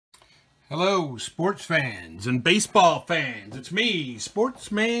Hello, sports fans and baseball fans. It's me,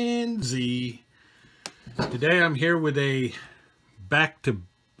 Sportsman Z. Today I'm here with a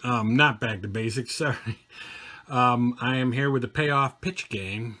not back to basics, sorry. I am here with the payoff pitch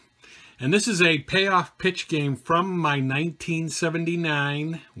game. And this is a payoff pitch game from my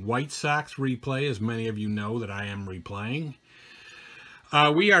 1979 White Sox replay, as many of you know that I am replaying.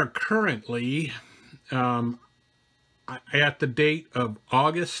 We are currently at the date of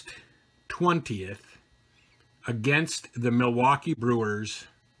August 20th against the Milwaukee Brewers,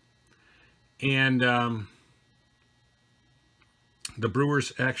 and the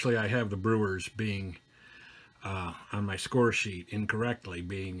Brewers, actually I have the Brewers being on my score sheet incorrectly,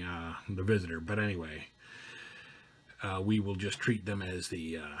 being the visitor, but anyway, we will just treat them as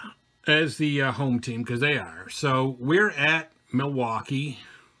the home team, because they are. So we're at Milwaukee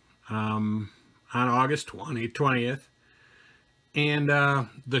on August 20th. And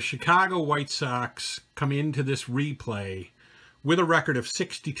the Chicago White Sox come into this replay with a record of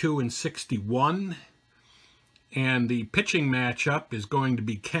 62-61. And the pitching matchup is going to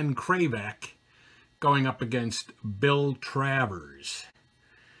be Ken Kravec going up against Bill Travers.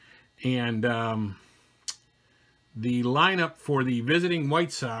 And the lineup for the visiting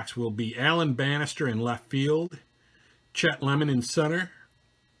White Sox will be Alan Bannister in left field, Chet Lemon in center,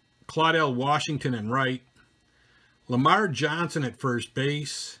 Claudell Washington in right, Lamar Johnson at first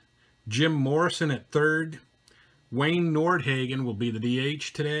base, Jim Morrison at third, Wayne Nordhagen will be the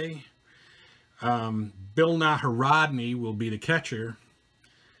DH today, Bill Naharodny will be the catcher,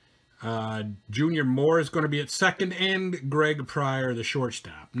 Junior Moore is going to be at second, and Greg Pryor the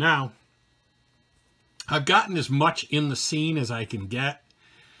shortstop. Now, I've gotten as much in the scene as I can get,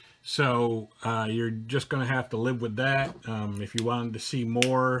 so you're just going to have to live with that. If you wanted to see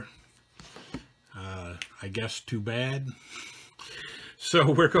more, I guess too bad.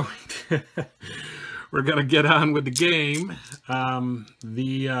 So we're going to get on with the game. We're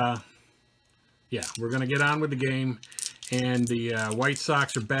going to get on with the game. And the White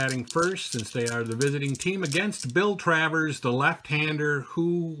Sox are batting first, since they are the visiting team, against Bill Travers, the left-hander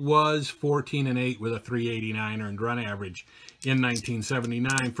who was 14-8 with a .389 earned run average in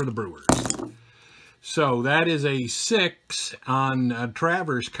 1979 for the Brewers. So that is a 6 on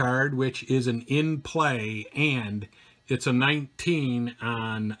Travers' card, which is an in play, and it's a 19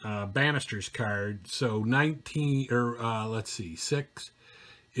 on Bannister's card. So 19, or 6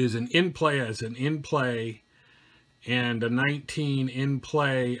 is an in play as an in play, and a 19 in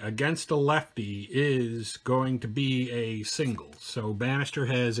play against a lefty is going to be a single. So Bannister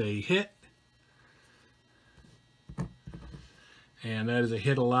has a hit, and that is a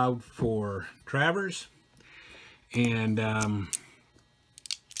hit allowed for Travers. And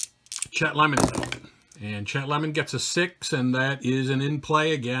Chet Lemon is open. And Chet Lemon gets a 6, and that is an in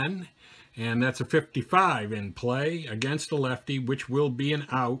play again. And that's a 55 in play against a lefty, which will be an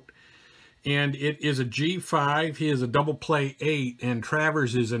out. And it is a G5. He is a double play 8, and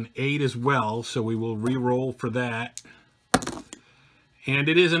Travers is an 8 as well. So we will re-roll for that. And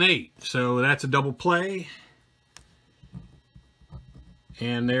it is an 8. So that's a double play.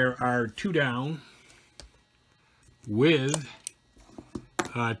 And there are 2 down with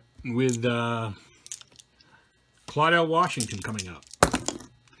Claudell Washington coming up.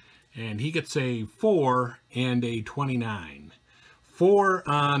 And he gets a 4 and a 29. 4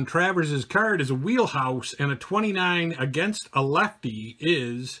 on Travers' card is a wheelhouse, and a 29 against a lefty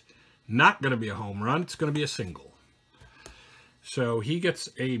is not going to be a home run. It's going to be a single. So he gets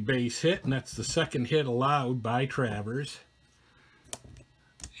a base hit, and that's the second hit allowed by Travers,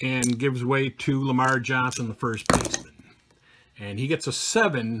 and gives way to Lamar Johnson, the first baseman. And he gets a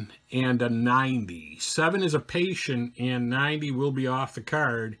 7 and a 90. 7 is a patient, and 90 will be off the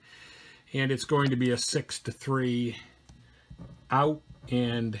card. And it's going to be a 6-3 out.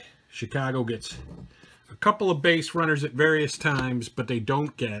 And Chicago gets a couple of base runners at various times, but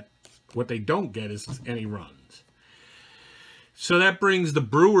what they don't get is any runs. So that brings the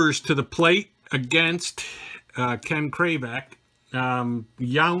Brewers to the plate against Ken Kravec.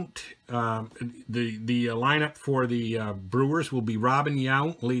 Yount, the lineup for the Brewers will be Robin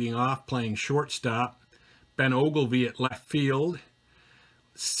Yount leading off, playing shortstop, Ben Ogilvy at left field,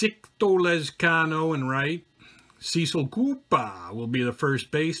 Sixto Lezcano in right, Cecil Koopa will be the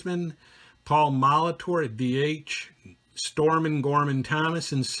first baseman, Paul Molitor at DH, Stormin Gorman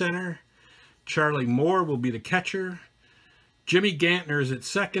Thomas in center, Charlie Moore will be the catcher, Jimmy Gantner is at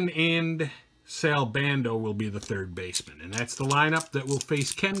second, and Sal Bando will be the third baseman. And that's the lineup that will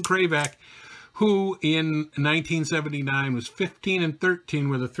face Ken Kravec, who in 1979 was 15-13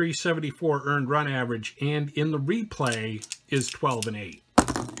 with a .374 earned run average, and in the replay is 12-8.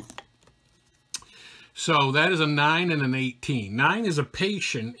 So that is a 9 and an 18. 9 is a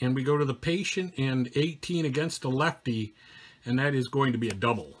patient, and we go to the patient, and 18 against a lefty, and that is going to be a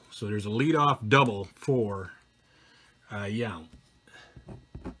double. So there's a leadoff double for Yount.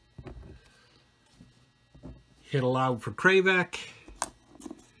 Hit allowed for Kravec,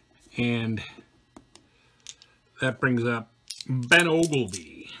 and that brings up Ben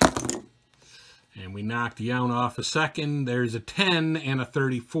Ogilvy. And we knocked Yount off a second. There's a 10 and a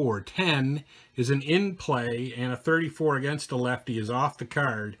 34. 10 is an in play, and a 34 against a lefty is off the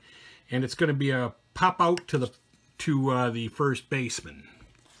card. And it's going to be a pop out to the first baseman.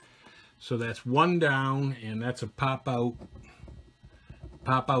 So that's one down, and that's a pop out.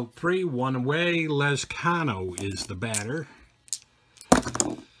 Pop out 3, 1 away. Lezcano is the batter.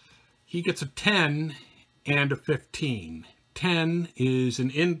 He gets a 10 and a 15. 10 is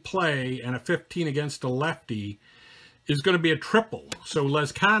an in play, and a 15 against a lefty is going to be a triple. So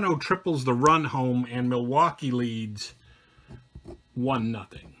Lezcano triples the run home, and Milwaukee leads 1-0.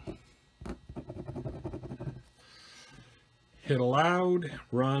 Hit allowed,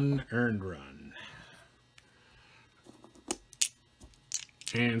 run, earned run.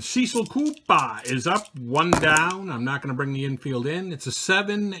 And Cecil Koopa is up, 1 down. I'm not going to bring the infield in. It's a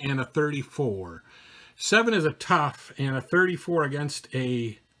 7 and a 34. 7 is a tough, and a 34 against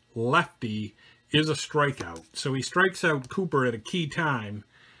a lefty is a strikeout. So he strikes out Cooper at a key time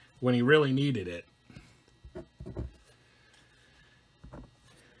when he really needed it.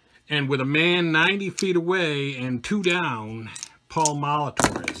 And with a man 90 feet away and 2 down, Paul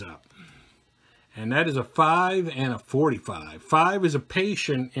Molitor is up. And that is a 5 and a 45. 5 is a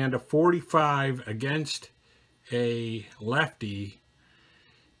patient, and a 45 against a lefty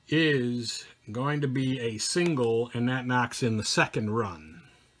is going to be a single, and that knocks in the second run.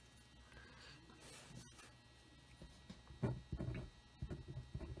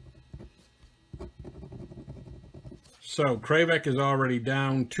 So Kravec is already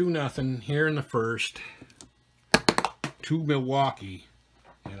down 2-0 here in the first to Milwaukee,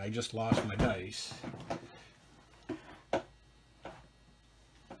 and I just lost my dice.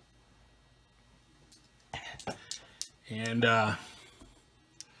 And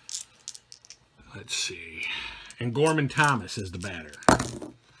let's see. And Gorman Thomas is the batter.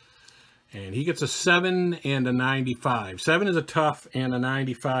 And he gets a 7 and a 95. 7 is a tough, and a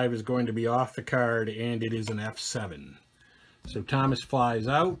 95 is going to be off the card, and it is an F7. So Thomas flies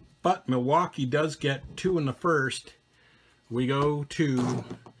out, but Milwaukee does get 2 in the first. We go to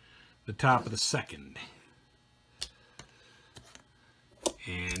the top of the second.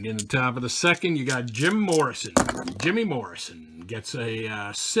 And in the top of the second, you got Jim Morrison. Jimmy Morrison gets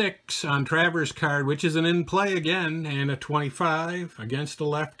a 6 on Travers' card, which is an in play again, and a 25 against a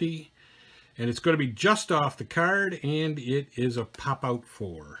lefty. And it's going to be just off the card, and it is a pop-out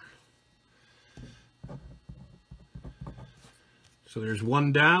 4. So there's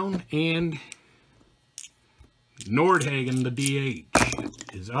 1 down, and Nordhagen, the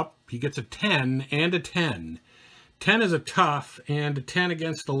DH, is up. He gets a 10 and a 10. 10 is a tough, and a 10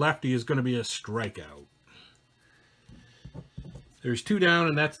 against the lefty is going to be a strikeout. There's 2 down,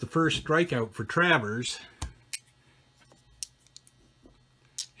 and that's the first strikeout for Travers.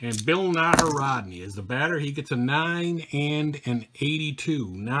 And Bill Naharodny is the batter. He gets a 9 and an 82.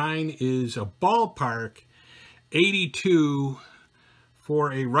 9 is a ballpark. 82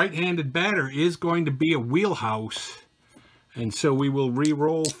 for a right-handed batter is going to be a wheelhouse. And so we will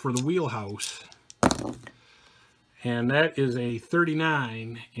re-roll for the wheelhouse. And that is a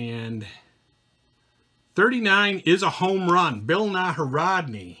 39, and 39 is a home run. Bill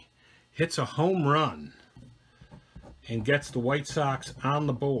Naharodny hits a home run and gets the White Sox on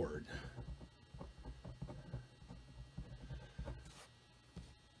the board.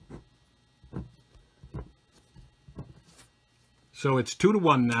 So it's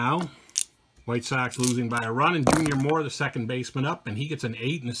 2-1 now. White Sox losing by a run, and Junior Moore, the second baseman, up, and he gets an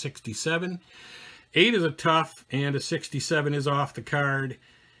 8 and a 67. 8 is a tough, and a 67 is off the card,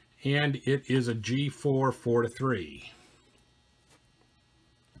 and it is a G4, 4-3.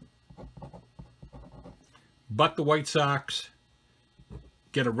 But the White Sox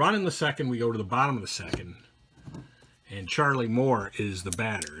get a run in the second. We go to the bottom of the second, and Charlie Moore is the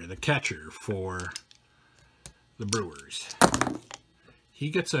batter, the catcher for the Brewers. He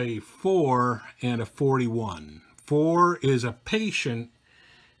gets a 4 and a 41. 4 is a patient,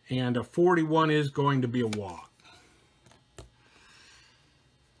 and a 41 is going to be a walk.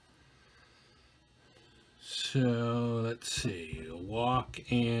 So let's see, a walk,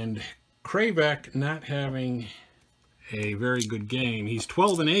 and Kravec not having a very good game. He's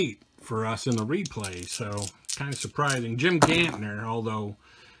 12 and 8 for us in the replay, so kind of surprising. Jim Gantner, although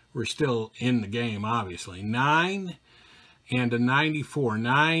we're still in the game, obviously. 9 and a 94.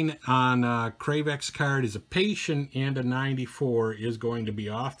 9 on Kravec's card is a patient, and a 94 is going to be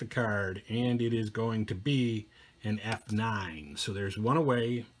off the card, and it is going to be an F9. So there's one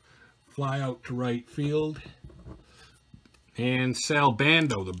away. Fly out to right field. And Sal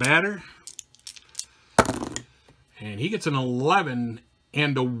Bando, the batter. And he gets an 11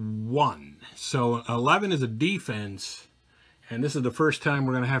 and a 1. So 11 is a defense. And this is the first time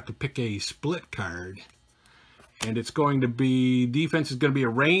we're going to have to pick a split card. And it's going to be, defense is going to be a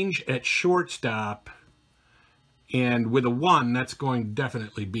range at shortstop. And with a 1, that's going to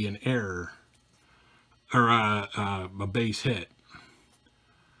definitely be an error. Or a base hit.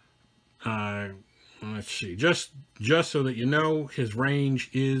 Let's see, just so that you know, his range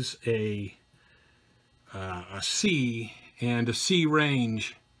is a C, and a C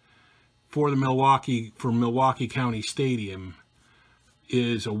range for Milwaukee County Stadium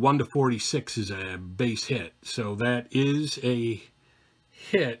is a 1 to 46 is a base hit. So that is a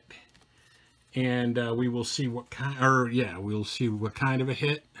hit, and we will see what kind, we'll see what kind of a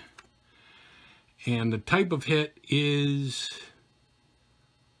hit. And the type of hit is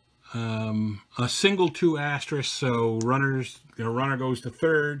a single 2 asterisk, so a runner goes to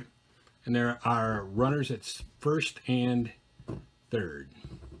third, and there are runners at first and third.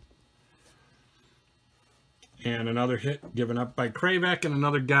 And another hit given up by Kravec, and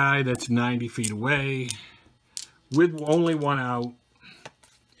another guy that's 90 feet away with only 1 out,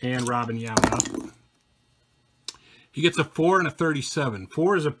 and Robin Yount up. He gets a 4 and a 37.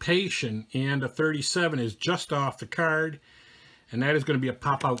 4 is a patient, and a 37 is just off the card. And that is going to be a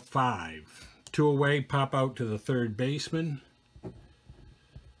pop-out 5. 2 away, pop out to the third baseman.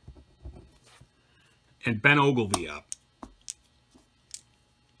 And Ben Ogilvy up.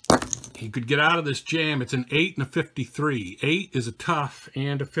 He could get out of this jam. It's an 8 and a 53. 8 is a tough,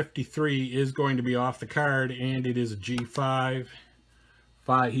 and a 53 is going to be off the card, and it is a G5.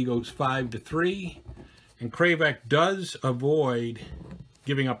 He goes 5 to 3. And Kravec does avoid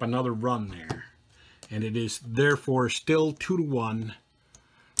giving up another run there. And it is therefore still 2 to 1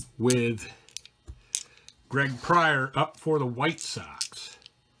 with Greg Pryor up for the White Sox.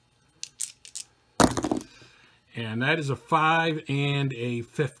 And that is a 5 and a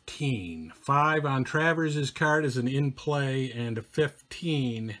 15. 5 on Travers' card is an in play, and a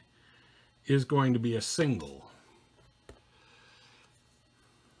 15 is going to be a single.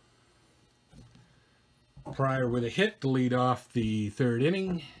 Pryor with a hit to lead off the third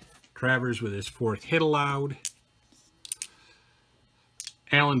inning. Travers with his 4th hit allowed.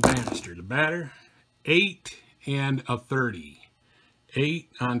 Alan Bannister, the batter. 8 and a 30. 8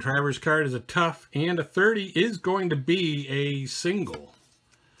 on Travers' card is a tough, and a 30 is going to be a single.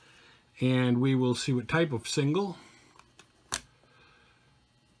 And we will see what type of single.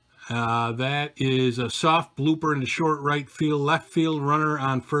 That is a soft blooper in the short right field. Left field runner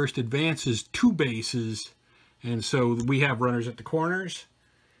on first advances 2 bases. And so we have runners at the corners.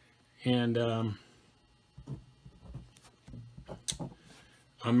 And a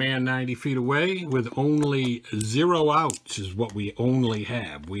man 90 feet away with only 0 outs is what we only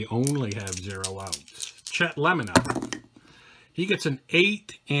have. We only have 0 outs. Chet Lemon up. He gets an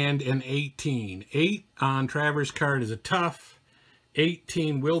 8 and an 18. 8 on Travers' card is a tough.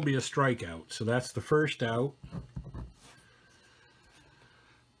 18 will be a strikeout. So that's the first out.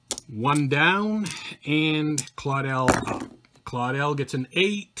 1 down, and Claudel up. Claudel gets an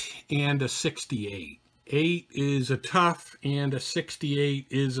 8 and a 68. 8 is a tough, and a 68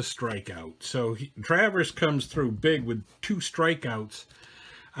 is a strikeout. So Travers comes through big with 2 strikeouts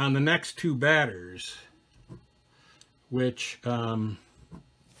on the next 2 batters, which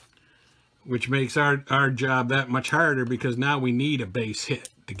makes our job that much harder, because now we need a base hit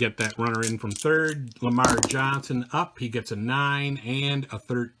to get that runner in from third. Lamar Johnson up. He gets a 9 and a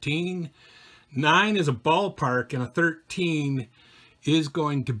 13. 9 is a ballpark, and a 13 is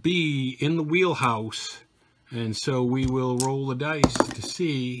going to be in the wheelhouse. And so we will roll the dice to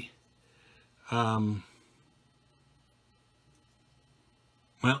see. Well,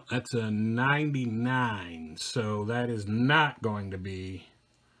 that's a 99. So that is not going to be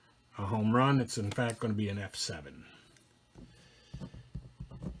a home run. It's in fact going to be an F7.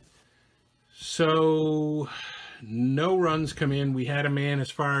 So no runs come in. We had a man as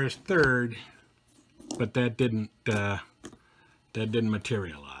far as third, but that didn't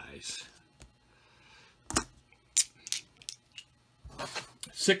materialize.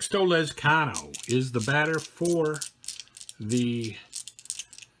 Sixto Lezcano is the batter for the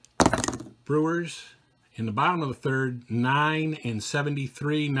Brewers. In the bottom of the third, 9 and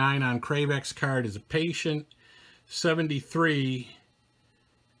 73. 9 on Kravec's card is a patient. 73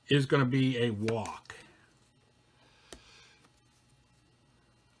 is going to be a walk.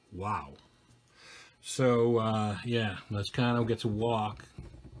 Wow. So, yeah, Lezcano gets a walk,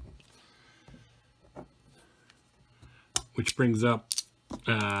 which brings up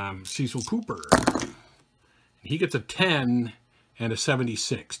Cecil Cooper. He gets a 10 and a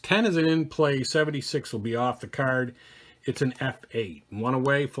 76. 10 is an in-play, 76 will be off the card. It's an F8. One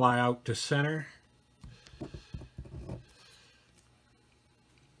away, fly out to center.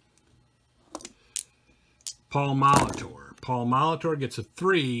 Paul Molitor. Paul Molitor gets a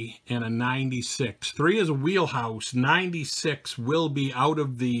 3 and a 96. 3 is a wheelhouse. 96 will be out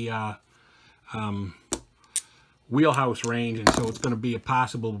of the wheelhouse range, and so it's going to be a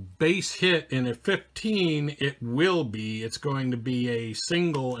possible base hit. And at 15, it will be. It's going to be a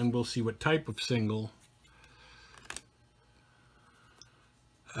single, and we'll see what type of single.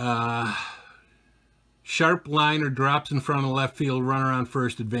 Sharp liner drops in front of left field. Runner on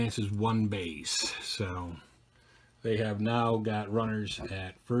first advances 1 base. So they have now got runners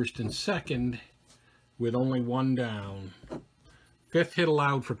at first and second with only 1 down. 5th hit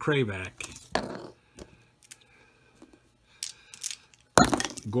allowed for Kravec.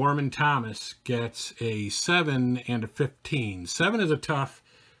 Gorman Thomas gets a 7 and a 15. 7 is a tough.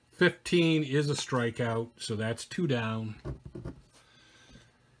 15 is a strikeout, so that's 2 down.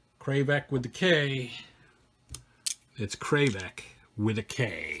 Kravec with the K. It's Kravec with a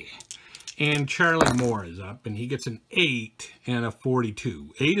K. And Charlie Moore is up, and he gets an 8 and a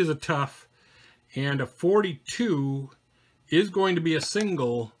 42. 8 is a tough, and a 42 is going to be a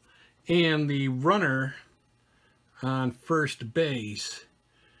single, and the runner on first base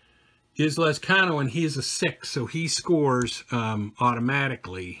is Lezcano, and he's a 6, so he scores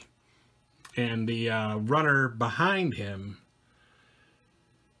automatically. And the runner behind him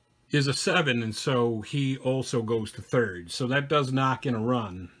is a 7, and so he also goes to third. So that does knock in a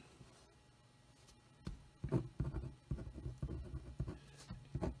run.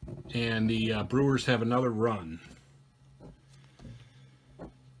 And the Brewers have another run.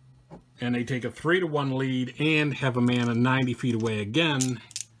 And they take a 3-1 lead and have a man 90 feet away again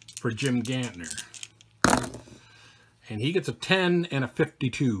for Jim Gantner. And he gets a 10 and a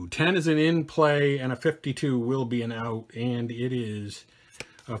 52. 10 is an in play, and a 52 will be an out, and it is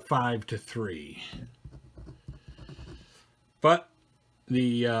a 5-3. But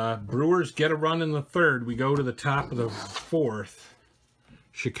the Brewers get a run in the third. We go to the top of the 4th.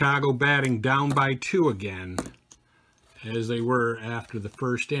 Chicago batting down by 2 again, as they were after the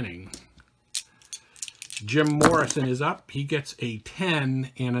first inning. Jim Morrison is up. He gets a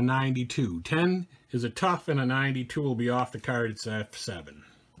 10 and a 92. 10 is a tough, and a 92 will be off the card. It's F7.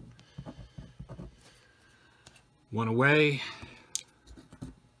 1 away.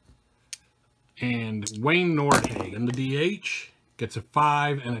 And Wayne Nordhagen, the DH, gets a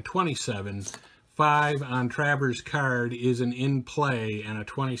 5 and a 27. 5 on Travers' card is an in play, and a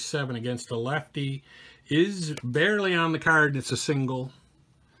 27 against a lefty is barely on the card. It's a single.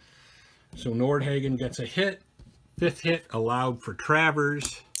 So Nordhagen gets a hit. 5th hit allowed for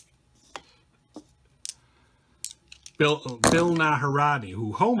Travers. Bill Naharadi,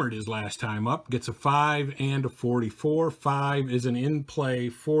 who homered his last time up, gets a 5 and a 44. 5 is an in play.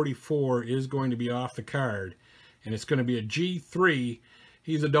 44 is going to be off the card, and it's going to be a G3.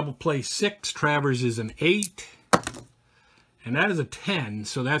 He's a double play 6. Travers is an 8. And that is a 10,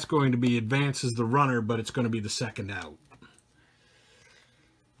 so that's going to be advances the runner, but it's going to be the second out.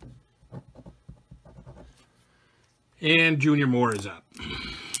 And Junior Moore is up.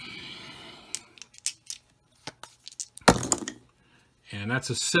 And that's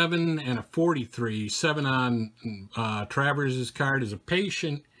a 7 and a 43. 7 on Travers' card is a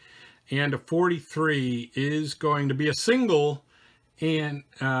patient, and a 43 is going to be a single. And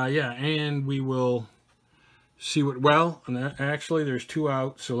yeah, and we will see what, well, actually there's 2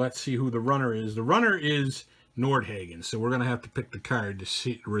 out, so let's see who the runner is. The runner is Nordhagen, so we're going to have to pick the card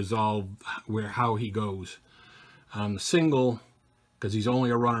to resolve how he goes on the single, because he's only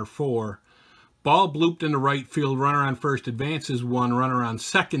a runner 4. Ball blooped into right field, runner on first advances 1, runner on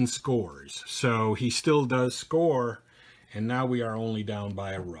second scores. So he still does score, and now we are only down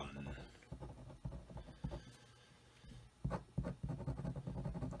by a run.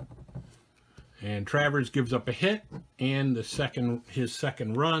 And Travers gives up a hit, and his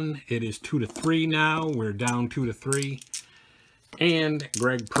second run. It is 2-3 now. We're down 2-3. And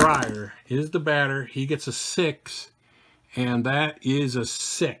Greg Pryor is the batter. He gets a 6, and that is a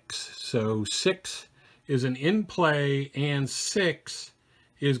 6. So 6 is an in play, and 6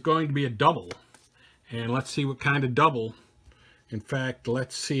 is going to be a double. And let's see what kind of double. In fact,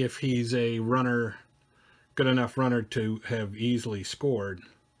 let's see if he's a runner, good enough runner to have easily scored.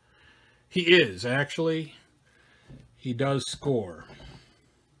 He is, actually. He does score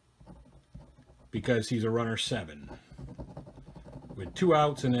because he's a runner 7 with 2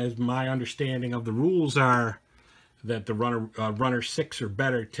 outs, and as my understanding of the rules are that the runner 6 or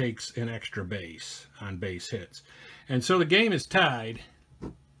better takes an extra base on base hits. And so the game is tied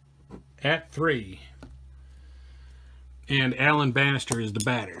at 3, and Alan Bannister is the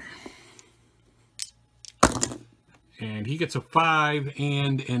batter. And he gets a 5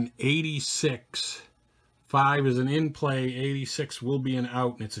 and an 86. 5 is an in play, 86 will be an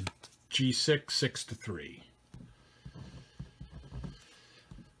out, and it's a G6, 6-3.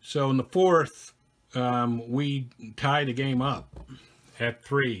 So in the 4th, we tie the game up at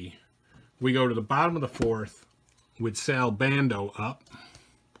 3. We go to the bottom of the 4th with Sal Bando up.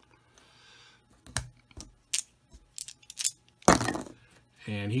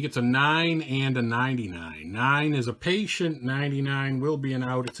 And he gets a 9 and a 99. 9 is a patient, 99 will be an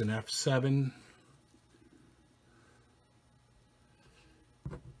out. It's an F7.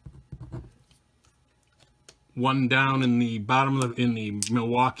 One down in the bottom of in the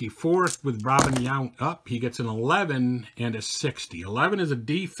Milwaukee 4th with Robin Yount up. He gets an 11 and a 60. 11 is a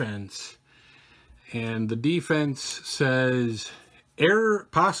defense, and the defense says error,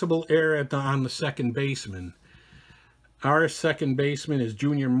 possible error on the second baseman. Our second baseman is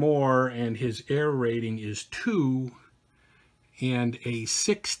Junior Moore, and his error rating is 2, and a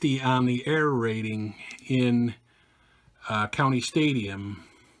 60 on the error rating in County Stadium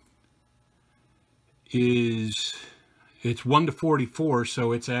is, it's 1-44,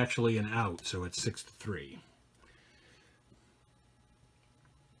 so it's actually an out, so it's 6-3.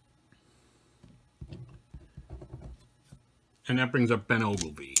 And that brings up Ben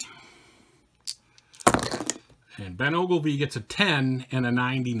Ogilvy. And Ben Ogilvy gets a 10 and a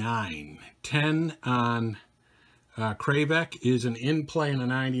 99. 10 on Kravec is an in play, and a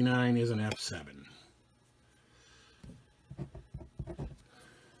 99 is an F7.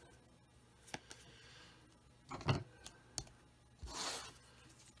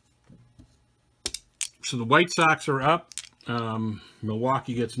 So the White Sox are up.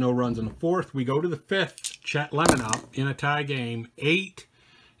 Milwaukee gets no runs in the 4th. We go to the 5th. Chet Lemon up in a tie game. 8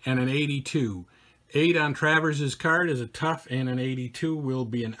 and an 82. 8 on Travers' card is a tough, and an 82 will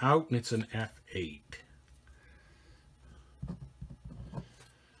be an out, and it's an F8.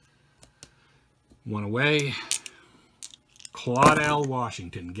 One away. Claudel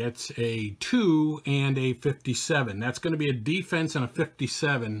Washington gets a 2 and a 57. That's going to be a defense and a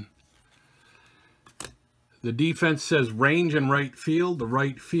 57. The defense says range and right field. The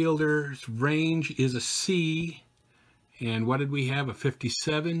right fielder's range is a C. And what did we have? A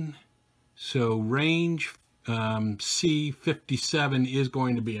 57. So range C, 57 is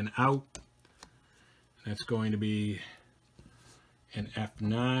going to be an out. That's going to be an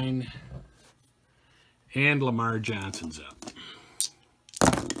F9. And Lamar Johnson's up.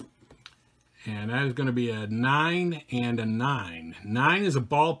 And that is going to be a 9 and a 9. 9 is a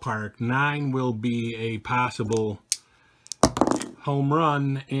ballpark. 9 will be a possible home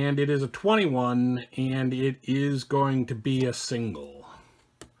run. And it is a 21. And it is going to be a single.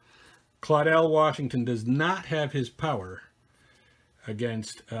 Claudel Washington does not have his power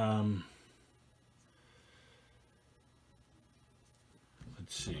against, let's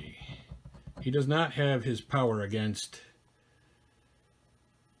see. He does not have his power against,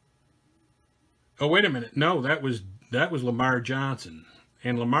 oh, wait a minute. No, that was Lamar Johnson.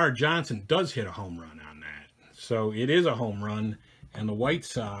 And Lamar Johnson does hit a home run on that. So it is a home run, and the White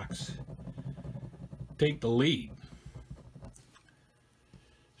Sox take the lead.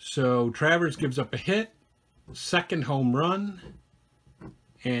 So Travers gives up a hit, second home run,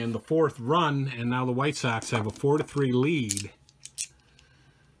 and the 4th run, and now the White Sox have a 4-3 lead.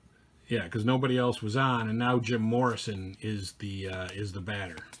 Yeah, because nobody else was on, and now Jim Morrison is the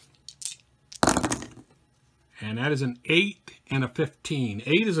batter. And that is an 8 and a 15.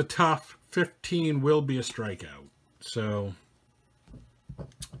 8 is a tough, 15 will be a strikeout. So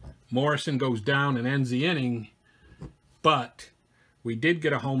Morrison goes down and ends the inning, but we did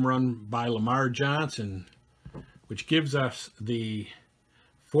get a home run by Lamar Johnson, which gives us the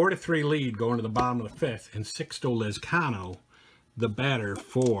 4-3 lead going to the bottom of the 5th, and Sixto Lezcano, the batter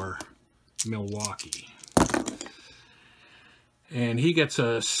for Milwaukee. And he gets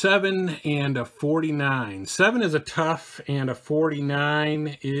a 7 and a 49. 7 is a tough, and a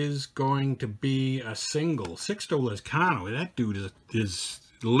 49 is going to be a single. Sixto Lezcano, that dude is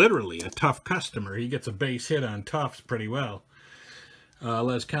literally a tough customer. He gets a base hit on toughs pretty well.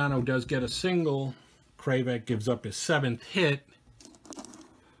 Lezcano does get a single. Kravec gives up his 7th hit.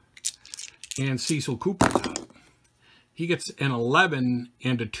 And Cecil Cooper's up. he gets an 11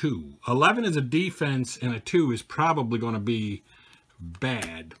 and a 2. 11 is a defense, and a 2 is probably going to be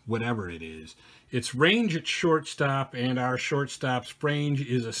bad, whatever it is. Its range at shortstop, and our shortstop's range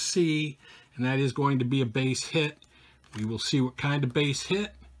is a C, and that is going to be a base hit. We will see what kind of base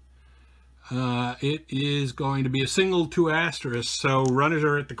hit. It is going to be a single, 2 asterisks, so runners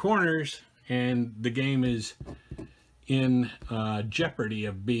are at the corners, and the game is in jeopardy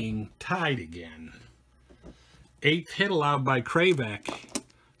of being tied again. 8th hit allowed by Kravec.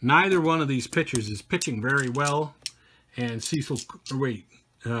 Neither one of these pitchers is pitching very well. And Molitor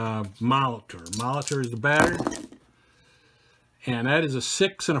is the batter. And that is a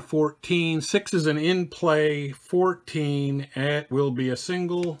 6 and a 14. 6 is an in-play. 14, it will be a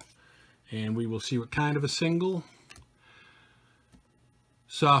single. And we will see what kind of a single.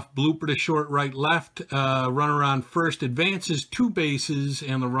 Soft blooper to short, right, left. Runner on first advances 2 bases,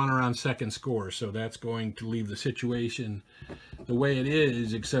 and the runner on second scores. So that's going to leave the situation the way it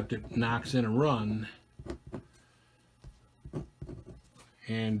is, except it knocks in a run.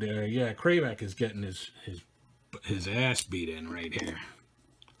 And yeah, Kravec is getting his ass beat in right here.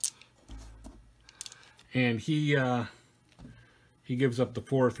 And he gives up the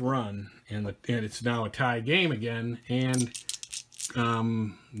 4th run, and it's now a tie game again. And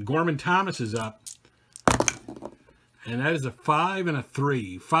Gorman Thomas is up, and that is a 5 and a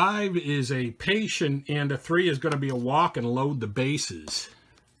 3. 5 is a patient, and a 3 is going to be a walk and load the bases.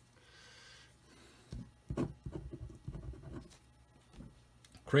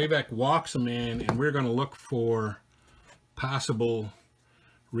 Kravec walks a man, and we're going to look for possible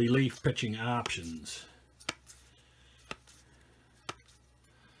relief pitching options.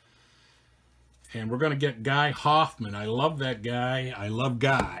 And we're going to get Guy Hoffman. I love that guy. I love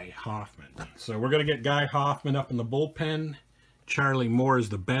Guy Hoffman. So we're going to get Guy Hoffman up in the bullpen. Charlie Moore is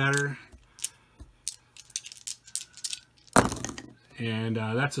the batter. And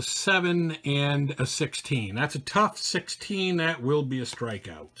that's a 7 and a 16. That's a tough 16. That will be a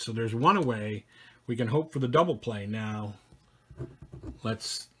strikeout. So there's 1 away. We can hope for the double play now.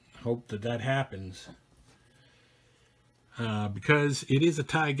 Let's hope that that happens. Because it is a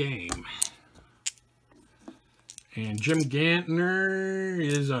tie game. And Jim Gantner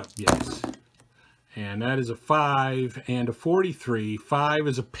is up, yes. And that is a 5 and a 43. 5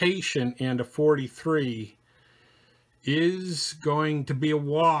 is a patient, and a 43 is going to be a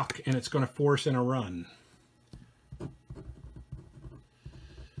walk, and it's going to force in a run.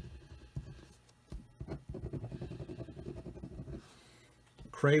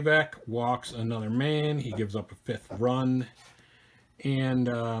 Kravec walks another man. He gives up a 5th run. And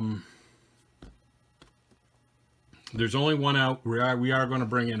there's only 1 out. We are going to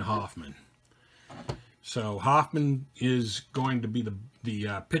bring in Hoffman. So Hoffman is going to be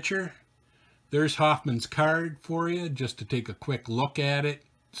the pitcher. There's Hoffman's card for you, just to take a quick look at it,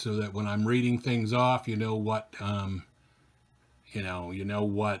 so that when I'm reading things off, you know what I'm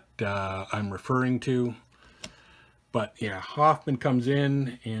referring to. But yeah, Hoffman comes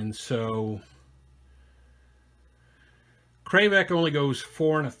in, and so Kravec only goes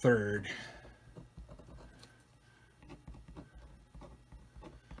 4 1/3.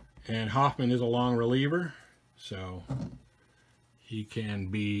 And Hoffman is a long reliever, so he can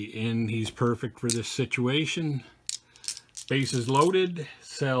be in. He's perfect for this situation. Bases loaded.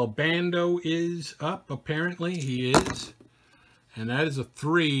 Sal Bando is up, apparently. He is. And that is a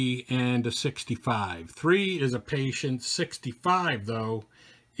 3 and a 65. 3 is a patient. 65, though,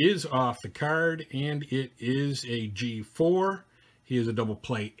 is off the card, and it is a G4. He is a double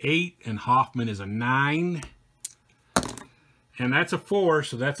play 8, and Hoffman is a 9. And that's a 4,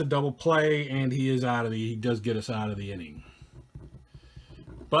 so that's a double play, and he does get us out of the inning.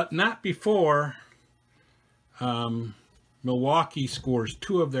 But not before Milwaukee scores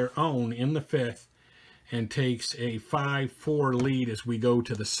 2 of their own in the 5th and takes a 5-4 lead as we go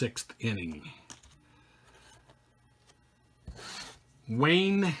to the 6th inning.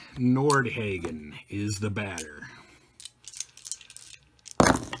 Wayne Nordhagen is the batter.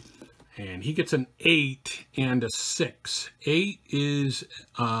 And he gets an 8 and a 6. 8 is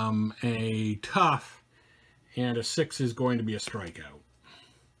a tough, and a 6 is going to be a strikeout.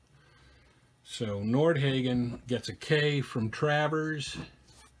 So Nordhagen gets a K from Travers.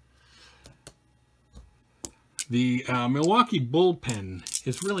 The Milwaukee bullpen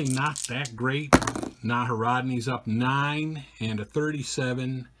is really not that great. Naharodny's up 9 and a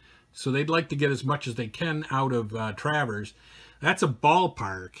 37. So they'd like to get as much as they can out of Travers. That's a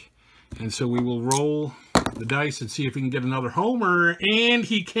ballpark. And so we will roll the dice and see if he can get another homer. And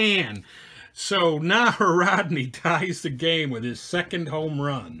he can. So Naharodny ties the game with his 2nd home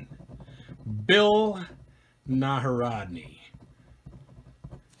run. Bill Naharodny.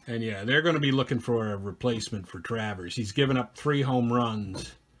 And yeah, they're going to be looking for a replacement for Travers. He's given up 3 home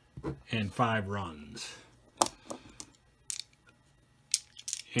runs and 5 runs.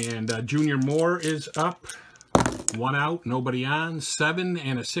 And Junior Moore is up. 1 out, nobody on. 7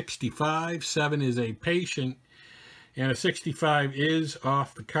 and a 65. 7 is a patient. And a 65 is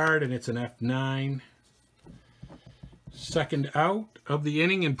off the card, and it's an F9. Second out of the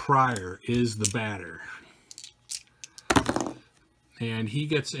inning, and Pryor is the batter. And he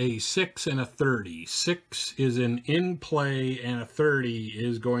gets a 6 and a 30. 6 is an in play, and a 30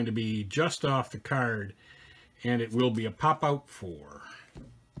 is going to be just off the card, and it will be a pop-out 4.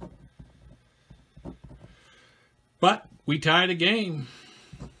 But we tied a game.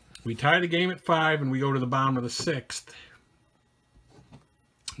 We tied a game at 5, and we go to the bottom of the 6th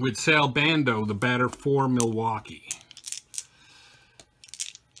with Sal Bando, the batter for Milwaukee.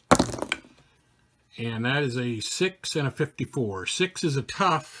 And that is a 6 and a 54. 6 is a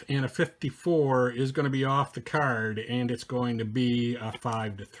tough, and a 54 is going to be off the card, and it's going to be a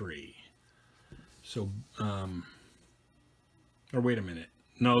 5-3. So, or wait a minute.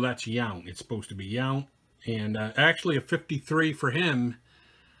 No, that's Yount. It's supposed to be Yount. And actually a 53 for him,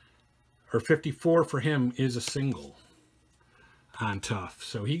 or 54 for him, is a single on tough.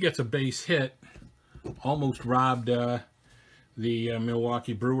 So he gets a base hit. Almost robbed the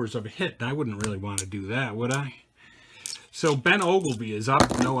Milwaukee Brewers of a hit. I wouldn't really want to do that, would I? So Ben Ogilvy is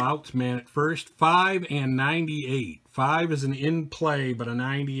up. No outs, man at first. 5 and 98. 5 is an in play, but a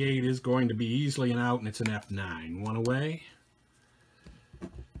 98 is going to be easily an out, and it's an F9. 1 away.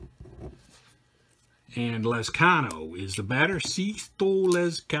 And Lezcano is the batter. Sisto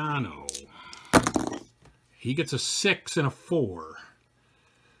Lezcano. He gets a 6 and a 4.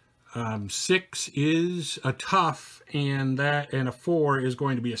 6 is a tough, and a 4 is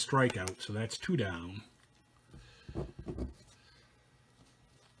going to be a strikeout. So that's 2 down.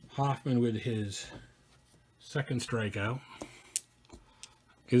 Hoffman with his second strikeout.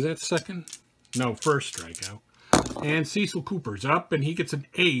 Is that second? No, first strikeout. And Cecil Cooper's up, and he gets an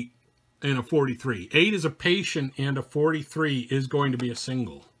 8. And a 43. 8 is a patient, and a 43 is going to be a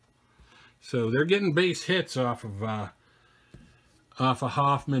single. So they're getting base hits off of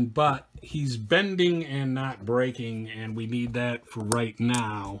Hoffman, but he's bending and not breaking, and we need that for right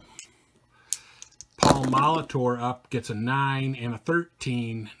now. Paul Molitor up, gets a 9 and a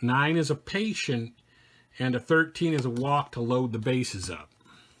 13. 9 is a patient, and a 13 is a walk to load the bases up.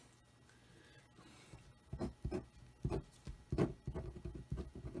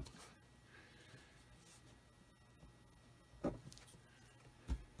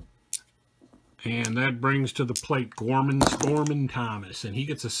 And that brings to the plate Gorman Thomas. And he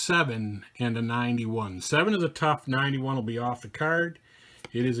gets a 7 and a 91. 7 is a tough. 91 will be off the card.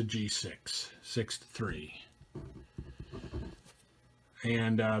 It is a G6. 6-3.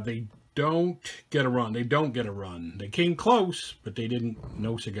 And they don't get a run. They don't get a run. They came close, but they didn't.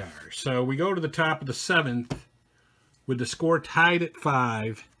 No cigar. So we go to the top of the 7th with the score tied at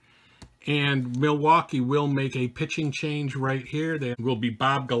 5. And Milwaukee will make a pitching change right here. There will be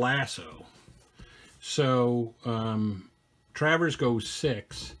Bob Galasso. So, Travers goes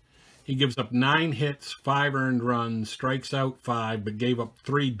 6. He gives up 9 hits, 5 earned runs, strikes out 5, but gave up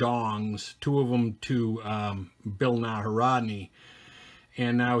 3 dongs, 2 of them to Bill Naharodny.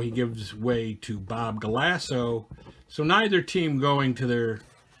 And now he gives way to Bob Galasso. So neither team going to their,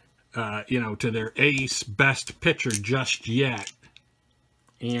 to their ace, best pitcher just yet.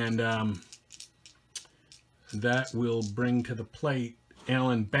 And that will bring to the plate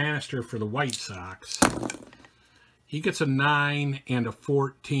Alan Bannister for the White Sox. He gets a 9 and a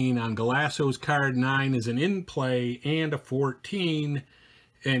 14 on Galasso's card. 9 is an in play and a 14,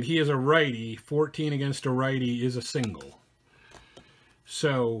 and he is a righty. 14 against a righty is a single.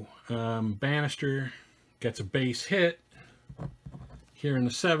 So Bannister gets a base hit here in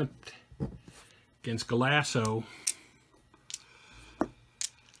the 7th against Galasso.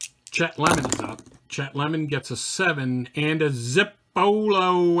 Chet Lemon is up. Chet Lemon gets a 7 and a zip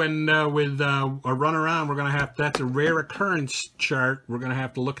Bolo, and with a run around, we're going to have, that's a rare occurrence chart. We're going to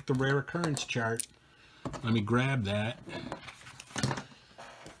have to look at the rare occurrence chart. Let me grab that.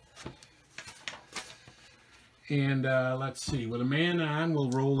 And let's see, with a man on,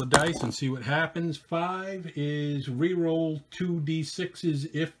 we'll roll the dice and see what happens. 5 is re-roll 2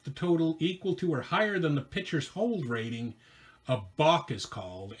 D6s if the total equal to or higher than the pitcher's hold rating. A balk is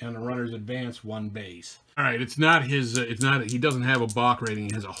called, and the runners advance 1 base. All right, it's not his, he doesn't have a balk rating,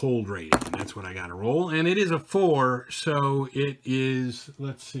 he has a hold rating, and that's what I got to roll. And it is a 4, so it is,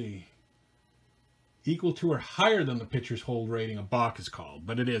 let's see, equal to or higher than the pitcher's hold rating, a balk is called,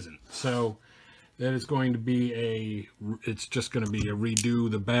 but it isn't. So that is going to be it's just going to be a redo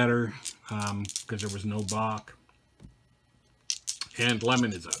the batter because there was no balk. And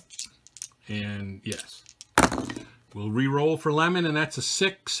Lemon is up. And yes, we'll re-roll for Lemon, and that's a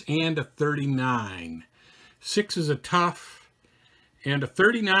 6 and a 39. 6 is a tough, and a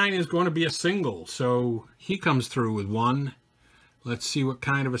 39 is going to be a single. So he comes through with 1. Let's see what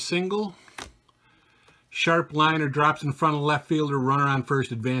kind of a single. Sharp liner drops in front of left fielder. Runner on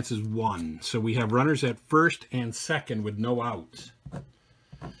first advances 1. So we have runners at first and second with no outs.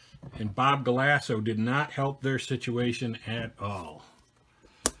 And Bob Galasso did not help their situation at all.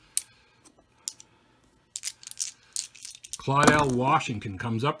 Claudel Washington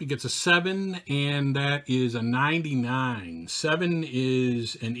comes up. He gets a 7, and that is a 99. 7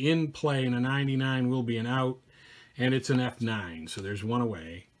 is an in play, and a 99 will be an out, and it's an F9. So there's 1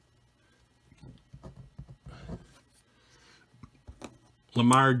 away.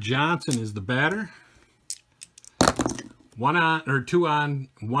 Lamar Johnson is the batter. 1 on, or 2 on,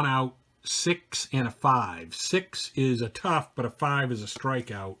 1 out, 6 and a 5. 6 is a tough, but a 5 is a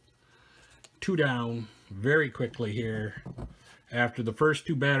strikeout. 2 down very quickly here after the first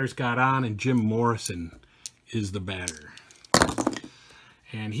 2 batters got on, and Jim Morrison is the batter.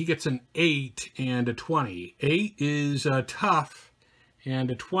 And he gets an 8 and a 20. 8 is a tough,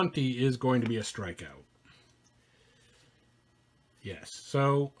 and a 20 is going to be a strikeout. Yes,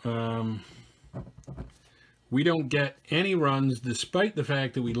 so we don't get any runs despite the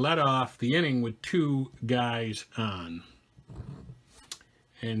fact that we let off the inning with 2 guys on.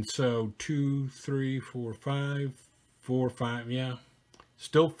 And so 2, 3, 4, 5, 4, 5, yeah.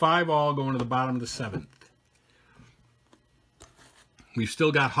 Still 5 all going to the bottom of the 7th. We've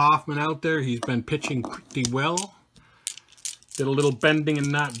still got Hoffman out there. He's been pitching pretty well. Did a little bending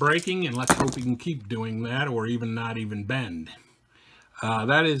and not breaking, and let's hope he can keep doing that, or even not even bend.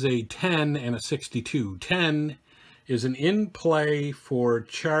 That is a 10 and a 62. 10 is an in play for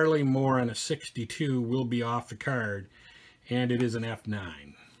Charlie Moore, and a 62 will be off the card, and it is an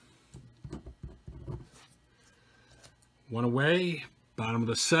F9. 1 away, bottom of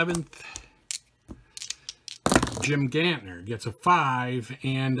the 7th. Jim Gantner gets a 5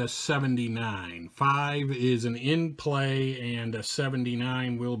 and a 79. 5 is an in play, and a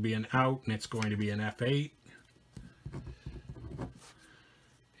 79 will be an out, and it's going to be an F8.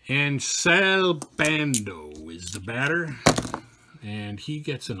 And Sal Bando is the batter, and he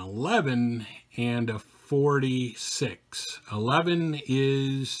gets an 11 and a 46. 11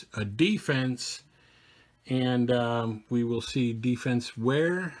 is a defense, and we will see defense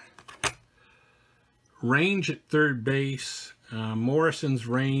where. Range at third base. Morrison's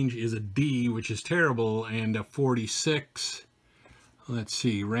range is a D, which is terrible, and a 46. Let's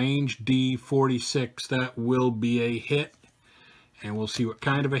see, range D, 46. That will be a hit. And we'll see what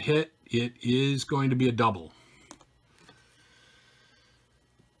kind of a hit. It is going to be a double.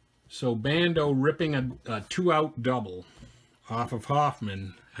 So Bando ripping a 2-out double off of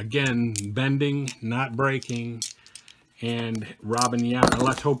Hoffman. Again, bending, not breaking. And Robin Yount,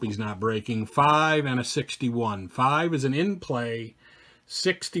 let's hope he's not breaking. 5 and a 61. 5 is an in play.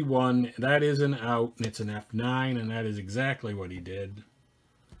 61, that is an out, and it's an F9, and that is exactly what he did.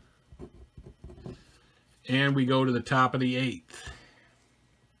 And we go to the top of the 8th.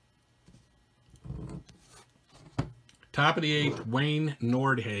 Top of the 8th, Wayne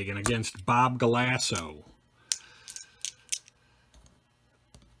Nordhagen against Bob Galasso.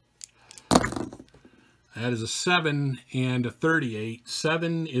 That is a 7 and a 38.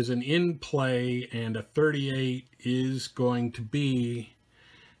 7 is an in play, and a 38 is going to be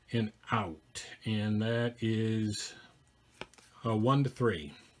an out. And that is a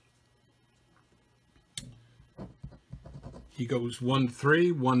 1-3. He goes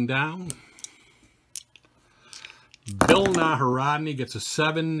 1-3, 1 down. Bill Naharodny gets a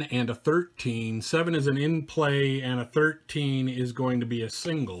 7 and a 13. 7 is an in play, and a 13 is going to be a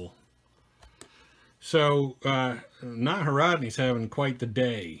single. So Naharodny's having quite the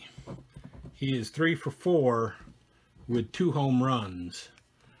day. He is 3 for 4 with 2 home runs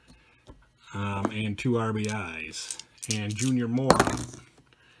and 2 RBIs. And Junior Moore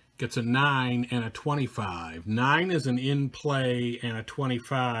gets a 9 and a 25. 9 is an in play, and a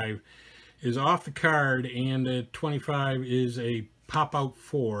 25 is off the card, and a 25 is a pop-out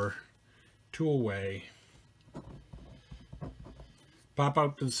 4, 2 away. Pop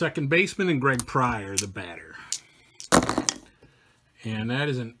out to the second baseman, and Greg Pryor, the batter. And that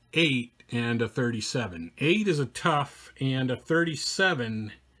is an 8 and a 37. 8 is a tough, and a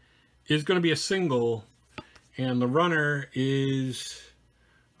 37 is going to be a single, and the runner is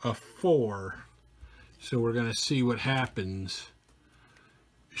a 4. So we're going to see what happens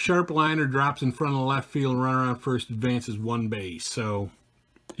sharp liner drops in front of the left field, runner on first advances one base. So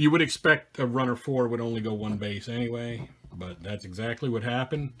you would expect a runner 4 would only go one base anyway, but that's exactly what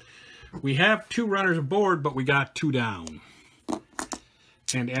happened. We have 2 runners aboard, but we got 2 down.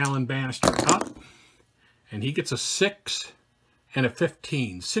 And Alan Bannister up, and he gets a 6 and a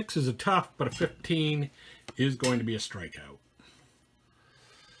 15. 6 is a tough, but a 15 is going to be a strikeout.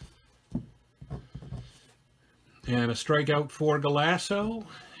 And a strikeout for Galasso,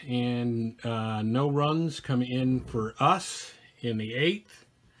 and no runs come in for us in the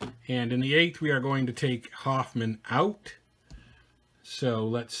 8th. And in the 8th, we are going to take Hoffman out. So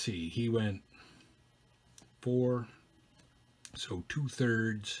let's see, he went 4. So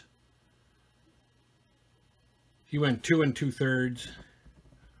 2/3. He went 2 2/3,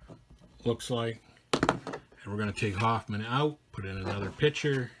 looks like. And we're going to take Hoffman out, put in another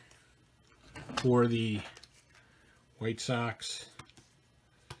pitcher for the White Sox.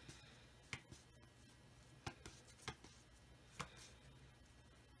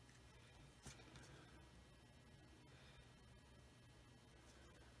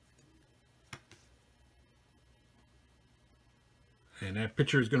 And that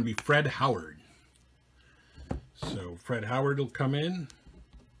pitcher is going to be Fred Howard. So Fred Howard will come in.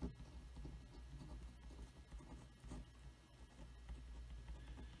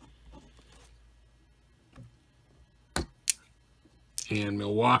 And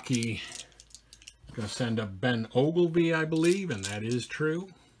Milwaukee is going to send up Ben Ogilvy, I believe, and that is true.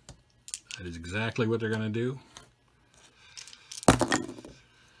 That is exactly what they're going to do.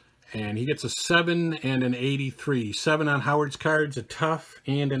 And he gets a 7 and an 83. 7 on Howard's card's a tough,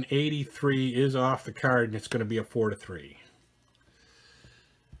 and an 83 is off the card, and it's going to be a 4-3.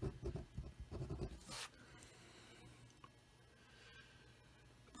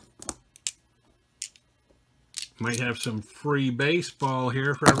 Might have some free baseball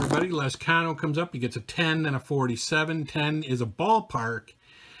here for everybody. Lescano comes up. He gets a 10 and a 47. 10 is a ballpark,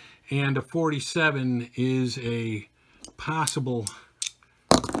 and a 47 is a possible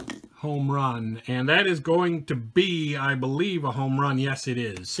home run, and that is going to be, I believe, a home run. Yes, it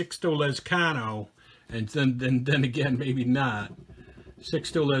is. Sixto Lescano, and then again, maybe not.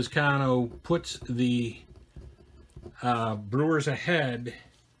 Sixto Lescano puts the Brewers ahead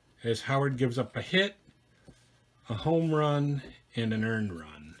as Howard gives up a hit, a home run, and an earned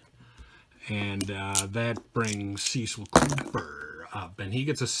run. And that brings Cecil Cooper up, and he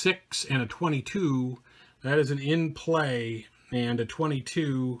gets a 6 and a 22. That is an in-play, and a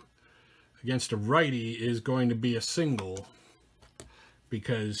 22 against a righty is going to be a single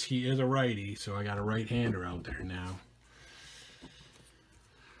because he is a righty, so I got a right-hander out there now.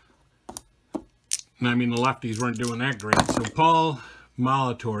 And I mean, the lefties weren't doing that great. So Paul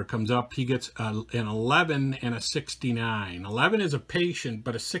Molitor comes up. He gets an 11 and a 69. 11 is a patient,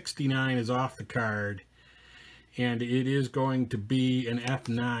 but a 69 is off the card. And it is going to be an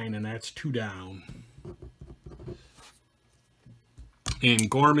F9, and that's 2 down.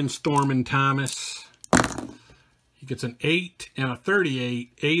 And Gorman, Storman, Thomas, he gets an 8 and a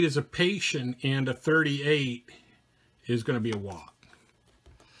 38. 8 is a patient, and a 38 is going to be a walk.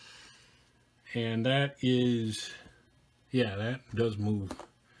 And that is, yeah, that does move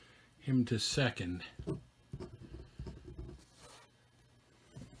him to second.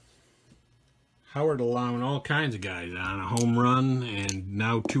 Howard allowing all kinds of guys on. A home run, and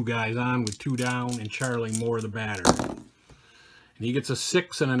now 2 guys on with 2 down, and Charlie Moore the batter. And he gets a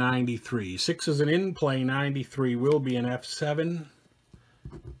 6 and a 93. 6 is an in-play, 93 will be an F7.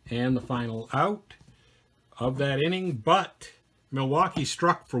 And the final out of that inning. But Milwaukee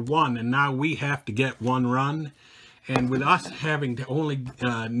struck for 1, and now we have to get 1 run. And with us having to only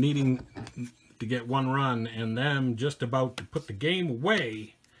needing to get 1 run, and them just about to put the game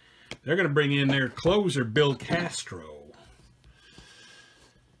away, they're going to bring in their closer, Bill Castro.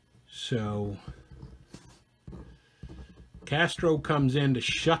 So Castro comes in to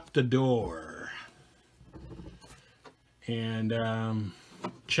shut the door. And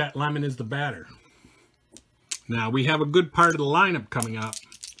Chet Lemon is the batter. Now, we have a good part of the lineup coming up.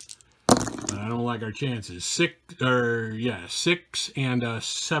 But I don't like our chances. 6 and a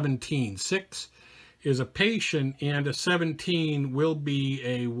 17. 6 is a patient, and a 17 will be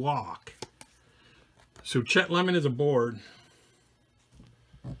a walk. So Chet Lemon is aboard.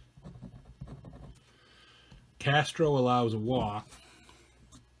 Castro allows a walk.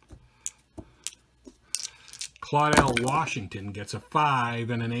 Claudel Washington gets a 5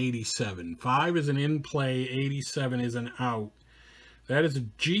 and an 87. 5 is an in-play, 87 is an out. That is a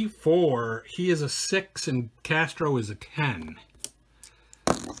G4. He is a 6 and Castro is a 10.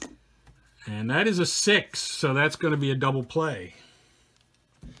 And that is a 6, so that's going to be a double play.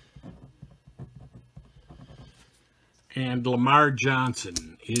 And Lamar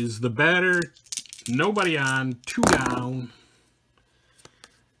Johnson is the batter. Nobody on, 2 down.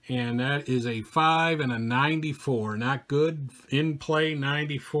 And that is a 5 and a 94. Not good. In play,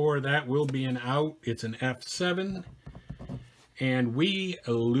 94. That will be an out. It's an F7. And we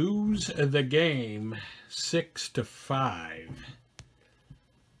lose the game 6-5.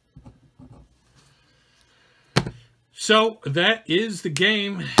 So that is the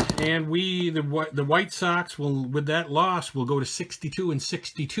game, and the White Sox will, with that loss, will go to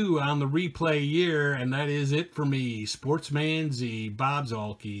 62-62 on the replay year, and that is it for me. Sportsman Z, Bob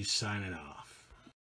Zolke, signing off.